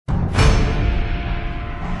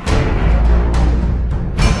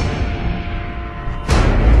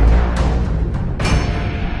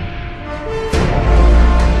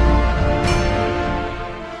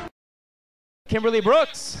Kimberly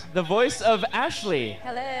Brooks, the voice of Ashley.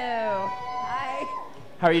 Hello. Hi.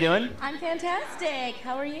 How are you doing? I'm fantastic.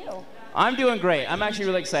 How are you? I'm doing great. I'm actually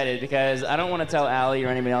really excited because I don't want to tell Allie or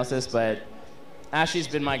anybody else this, but Ashley's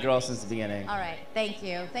been my girl since the beginning. All right. Thank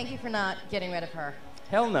you. Thank you for not getting rid of her.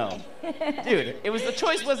 Hell no. Dude, the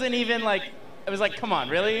choice wasn't even like, it was like, come on,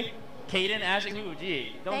 really? Kaden, Ashley, ooh,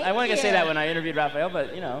 gee. I wasn't going to say that when I interviewed Raphael,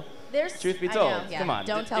 but you know. Truth be told, come on.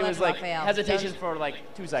 Don't tell it was like Raphael. hesitation for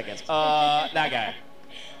like 2 seconds. That guy.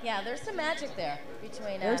 Yeah, there's some magic there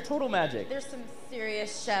between. There's total magic. There's some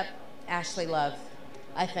serious Shep Ashley love,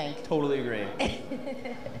 I think. Totally agree.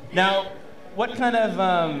 Now, what kind of,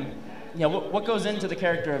 what goes into the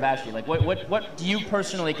character of Ashley? Like, what do you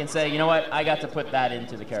personally can say? You know what? I got to put that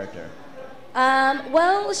into the character.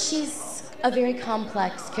 Well, she's a very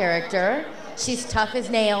complex character. She's tough as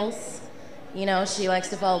nails. You know, she likes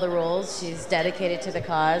to follow the rules. She's dedicated to the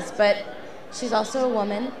cause, but she's also a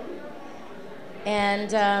woman.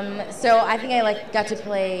 And so I think I got to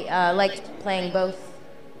play, liked playing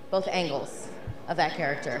both angles of that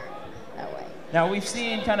character that way. Now we've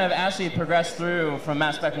seen kind of Ashley progress through from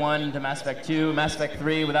Mass Effect 1 to Mass Effect 2, Mass Effect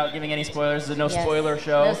 3, without giving any spoilers. There's no spoiler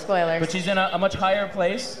show. No spoilers. But she's in a much higher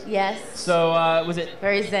place. Yes. So was it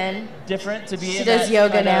very zen? Different to be she in does that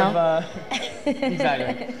yoga kind now.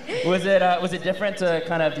 Exactly. Was it different to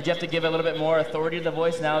kind of? Did you have to give a little bit more authority to the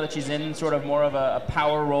voice now that she's in sort of more of a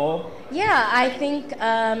power role? Yeah, I think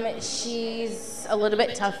she's a little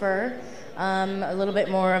bit tougher, a little bit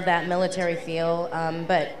more of that military feel,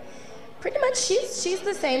 but. Pretty much, she's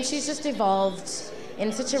the same. She's just evolved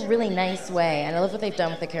in such a really nice way, and I love what they've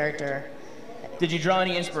done with the character. Did you draw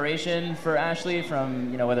any inspiration for Ashley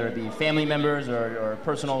from, whether it be family members or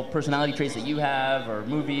personality traits that you have, or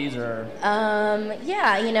movies, or?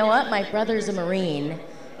 Yeah, you know what? My brother's a Marine,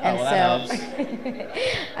 and that so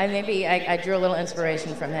I drew a little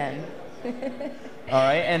inspiration from him. All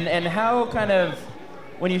right, and how kind of.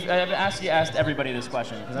 When I've asked everybody this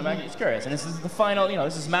question because I'm just curious, and this is the final.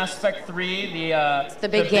 This is Mass Effect 3, the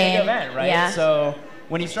big game event, right? Yeah. So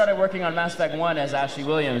when you started working on Mass Effect 1 as Ashley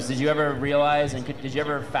Williams, did you ever realize and did you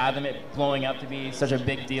ever fathom it blowing up to be such a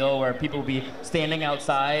big deal where people would be standing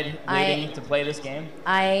outside waiting to play this game?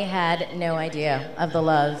 I had no idea of the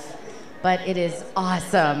love, but it is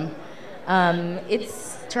awesome.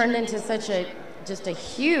 It's turned into such a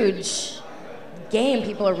huge game.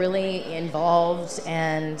 People are really involved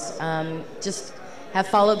and just have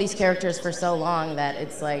followed these characters for so long that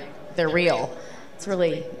it's like they're real.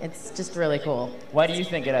 It's just really cool. Why do you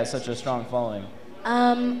think it has such a strong following?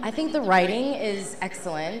 I think the writing is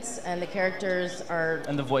excellent and the characters are...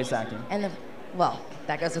 And the voice acting. Well,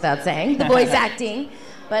 that goes without saying, the voice acting.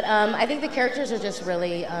 But I think the characters are just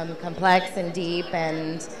really complex and deep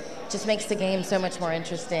and just makes the game so much more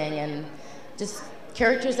interesting and just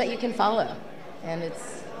characters that you can follow. And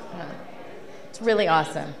it's really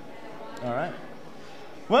awesome. All right.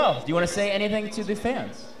 Well, do you want to say anything to the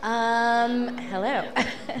fans? Hello.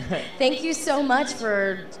 Thank you so much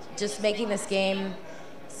for just making this game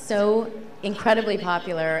so incredibly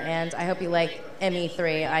popular, and I hope you like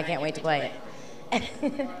ME3. I can't wait to play it.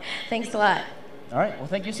 Thanks a lot. All right. Well,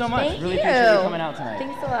 thank you so much. Thank really you. appreciate you coming out tonight.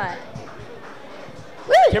 Thanks a lot.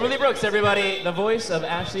 Woo! Kimberly Brooks, everybody, the voice of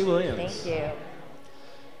Ashley Williams. Thank you.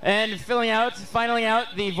 And finally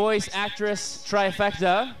out, the voice actress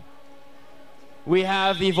trifecta. We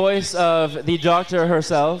have the voice of the doctor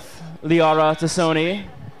herself, Liara Tassoni.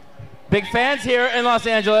 Big fans here in Los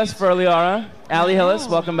Angeles for Liara. Allie Hillis,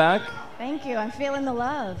 welcome back. Thank you. I'm feeling the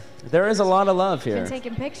love. There is a lot of love here. Been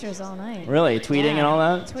taking pictures all night. Really? Tweeting and all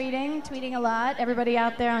that? Tweeting a lot. Everybody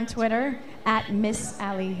out there on Twitter, at Miss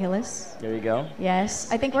Allie Hillis. There you go.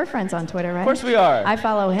 Yes. I think we're friends on Twitter, right? Of course we are. I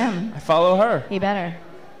follow him. I follow her. He better.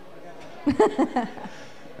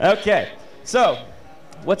 Okay, so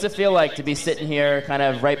what's it feel like to be sitting here kind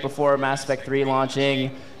of right before Mass Effect 3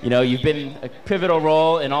 launching? You've been a pivotal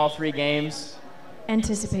role in all 3 games.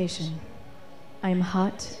 Anticipation. I'm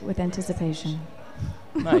hot with anticipation.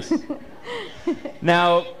 Nice.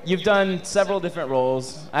 Now, you've done several different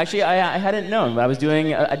roles. Actually, I hadn't known, but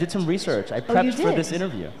I did some research. I prepped for this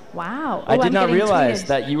interview. Wow. I did not realize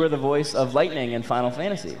that you were the voice of Lightning in Final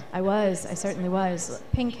Fantasy. I certainly was.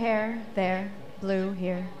 Pink hair there, blue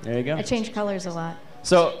here. There you go. I change colors a lot.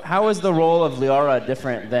 So how is the role of Liara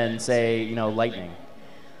different than, say, Lightning?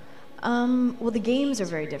 Well, the games are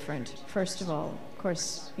very different, first of all. Of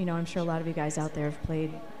course, I'm sure a lot of you guys out there have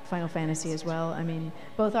played Final Fantasy as well. I mean,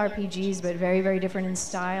 both RPGs, but very, very different in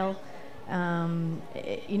style.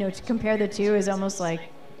 To compare the two is almost like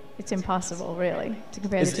it's impossible, really, to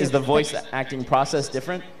compare the two. Is the voice acting process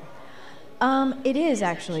different? It is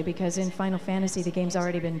actually, because in Final Fantasy, the game's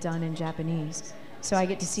already been done in Japanese. So I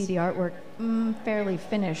get to see the artwork fairly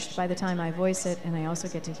finished by the time I voice it, and I also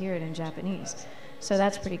get to hear it in Japanese. So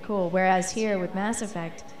that's pretty cool. Whereas here with Mass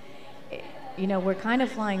Effect, you know, we're kind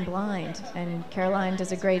of flying blind, and Caroline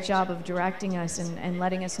does a great job of directing us and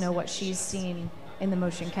letting us know what she's seen in the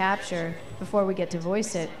motion capture before we get to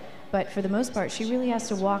voice it. But for the most part, she really has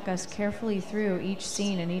to walk us carefully through each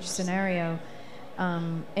scene and each scenario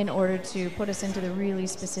in order to put us into the really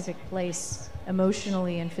specific place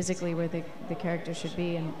emotionally and physically where the character should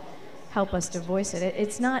be and help us to voice it.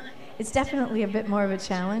 It's definitely a bit more of a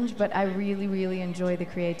challenge, but I really, really enjoy the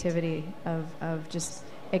creativity of just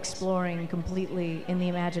exploring completely in the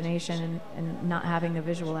imagination and not having the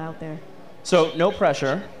visual out there. So, no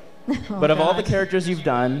pressure, but of all the characters you've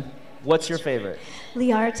done, what's your favorite?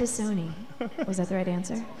 Liara Tassoni. Was that the right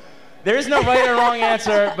answer? There is no right or wrong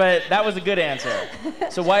answer, but that was a good answer.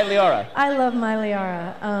 So why Liara? I love my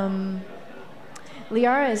Liara.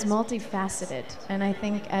 Liara is multifaceted, and I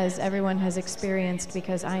think as everyone has experienced,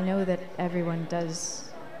 because I know that everyone does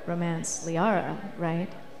romance Liara, right?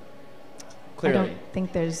 Clearly. I don't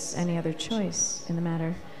think there's any other choice in the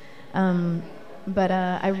matter. But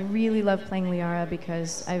I really love playing Liara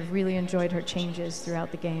because I've really enjoyed her changes throughout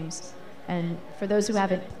the games. And for those who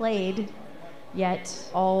haven't played yet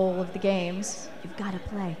all of the games, you've got to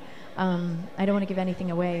play. I don't want to give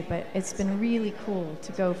anything away, but it's been really cool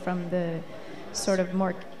to go from the sort of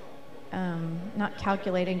more, not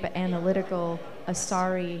calculating, but analytical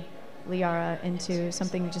Asari Liara into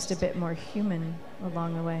something just a bit more human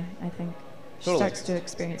along the way, I think. She starts to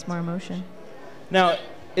experience more emotion. Now,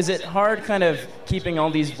 is it hard kind of keeping all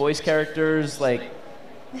these voice characters, like,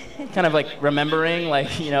 kind of like remembering,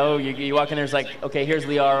 like, you know, you walk in there's like, okay, here's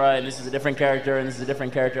Liara, and this is a different character, and this is a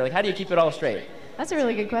different character. Like, how do you keep it all straight? That's a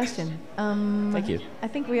really good question. Thank you. I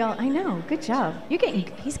think I know, good job.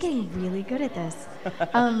 He's getting really good at this.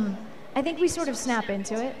 I think we sort of snap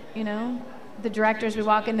into it, you know? The directors, we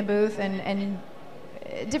walk in the booth, and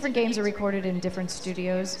different games are recorded in different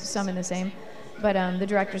studios, some in the same, but the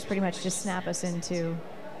directors pretty much just snap us into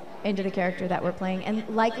the character that we're playing. And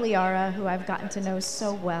like Liara, who I've gotten to know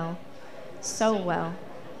so well,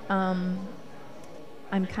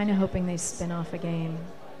 I'm kind of hoping they spin off a game,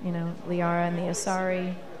 you know, Liara and the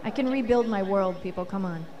Asari. I can rebuild my world, people, come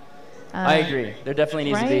on. I agree. There definitely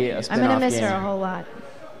needs to be a spin-off game. I'm going to miss her a whole lot.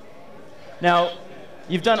 Now,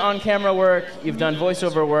 you've done on-camera work, you've done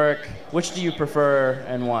voiceover work. Which do you prefer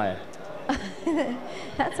and why?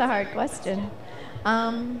 That's a hard question.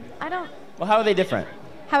 I don't... Well, how are they different?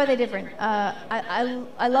 How are they different?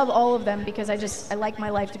 I love all of them because I like my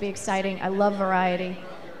life to be exciting. I love variety.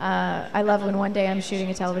 I love when one day I'm shooting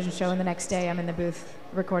a television show and the next day I'm in the booth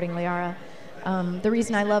recording Liara. The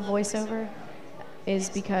reason I love voiceover is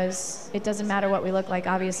because it doesn't matter what we look like.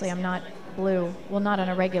 Obviously, I'm not blue. Well, not on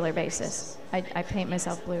a regular basis. I paint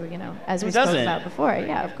myself blue, you know, as we spoke about before.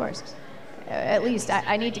 Yeah, of course. At least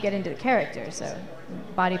I need to get into the character, so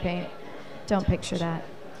body paint, don't picture that.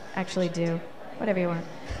 Actually do. Whatever you want.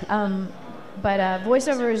 But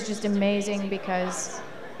voiceover is just amazing because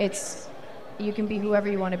you can be whoever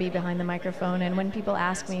you want to be behind the microphone. And when people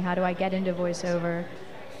ask me, how do I get into voiceover?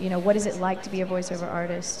 You know, what is it like to be a voiceover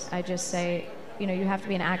artist? I just say, you know, you have to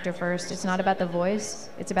be an actor first. It's not about the voice.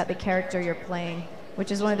 It's about the character you're playing,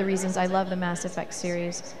 which is one of the reasons I love the Mass Effect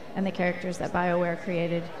series and the characters that BioWare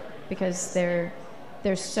created, because they're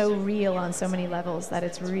so real on so many levels that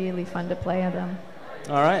it's really fun to play them.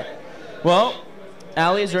 All right. Well,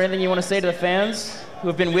 Allie, is there anything you want to say to the fans who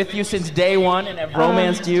have been with you since day one and have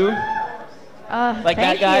romanced you? Like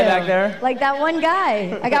that guy back there? Like that one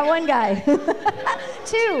guy. I got one guy.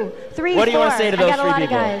 2, 3, 4. What do you want to say to those I got a lot three of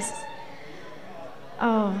people? guys.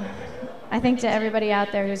 Oh, I think to everybody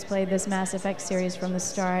out there who's played this Mass Effect series from the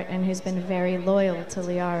start and who's been very loyal to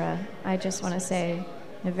Liara, I just want to say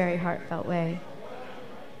in a very heartfelt way,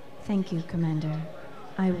 thank you, Commander.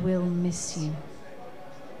 I will miss you.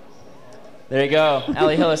 There you go.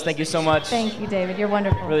 Allie Hillis, thank you so much. Thank you, David. You're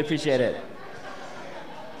wonderful. Really appreciate it.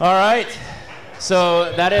 All right.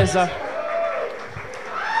 So that is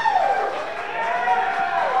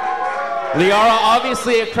Liara,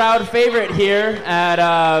 obviously a crowd favorite here at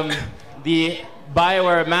the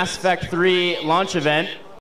BioWare Mass Effect 3 launch event.